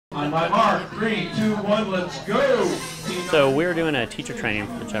On my mark, 3, 2, 1, let's go! So we're doing a teacher training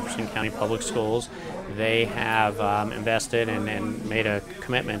for the Jefferson County Public Schools. They have invested and made a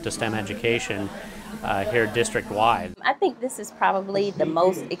commitment to STEM education here district-wide. I think this is probably the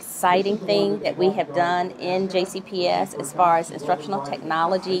most exciting thing that we have done in JCPS as far as instructional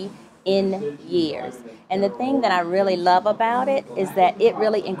technology in years. And the thing that I really love about it is that it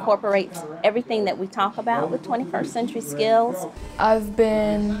really incorporates everything that we talk about with 21st century skills. I've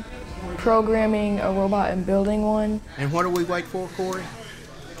been programming a robot and building one. And what do we wait for, Corey?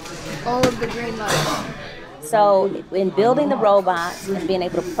 All of the green lights. So in building the robots and being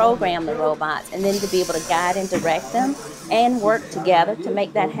able to program the robots and then to be able to guide and direct them and work together to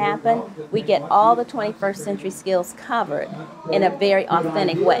make that happen, we get all the 21st century skills covered in a very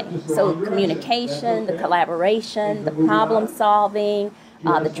authentic way. So communication, the collaboration, the problem solving,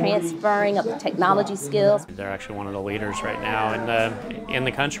 the transferring of the technology skills. They're actually one of the leaders right now in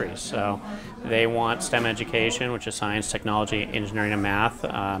the country. So they want STEM education, which is science, technology, engineering, and math,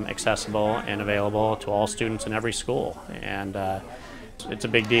 accessible and available to all students in every school. And it's a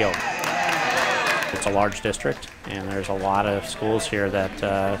big deal. It's a large district, and there's a lot of schools here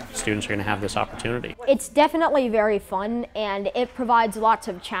that students are going to have this opportunity. It's definitely very fun, and it provides lots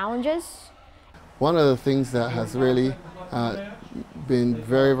of challenges. One of the things that has really been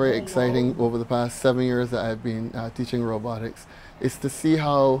very, very exciting over the past 7 years that I've been teaching robotics is to see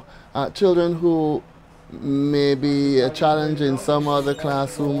how children who may be a challenge in some other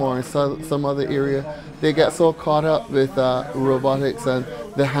classroom or in some other area, they get so caught up with robotics and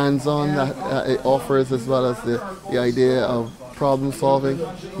the hands-on that it offers, as well as the idea of problem solving.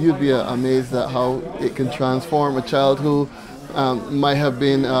 You'd be amazed at how it can transform a child who might have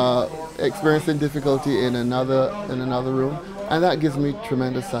been experiencing difficulty in another room, and that gives me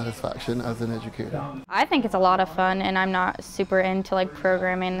tremendous satisfaction as an educator. I think it's a lot of fun, and I'm not super into like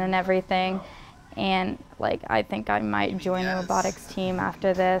programming and everything, and I think I might join the robotics team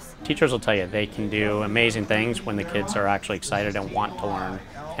after this. Teachers will tell you they can do amazing things when the kids are actually excited and want to learn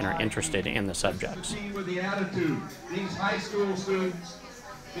and are interested in the subjects. With the attitude, these high school students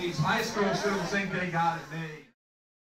think they got it made.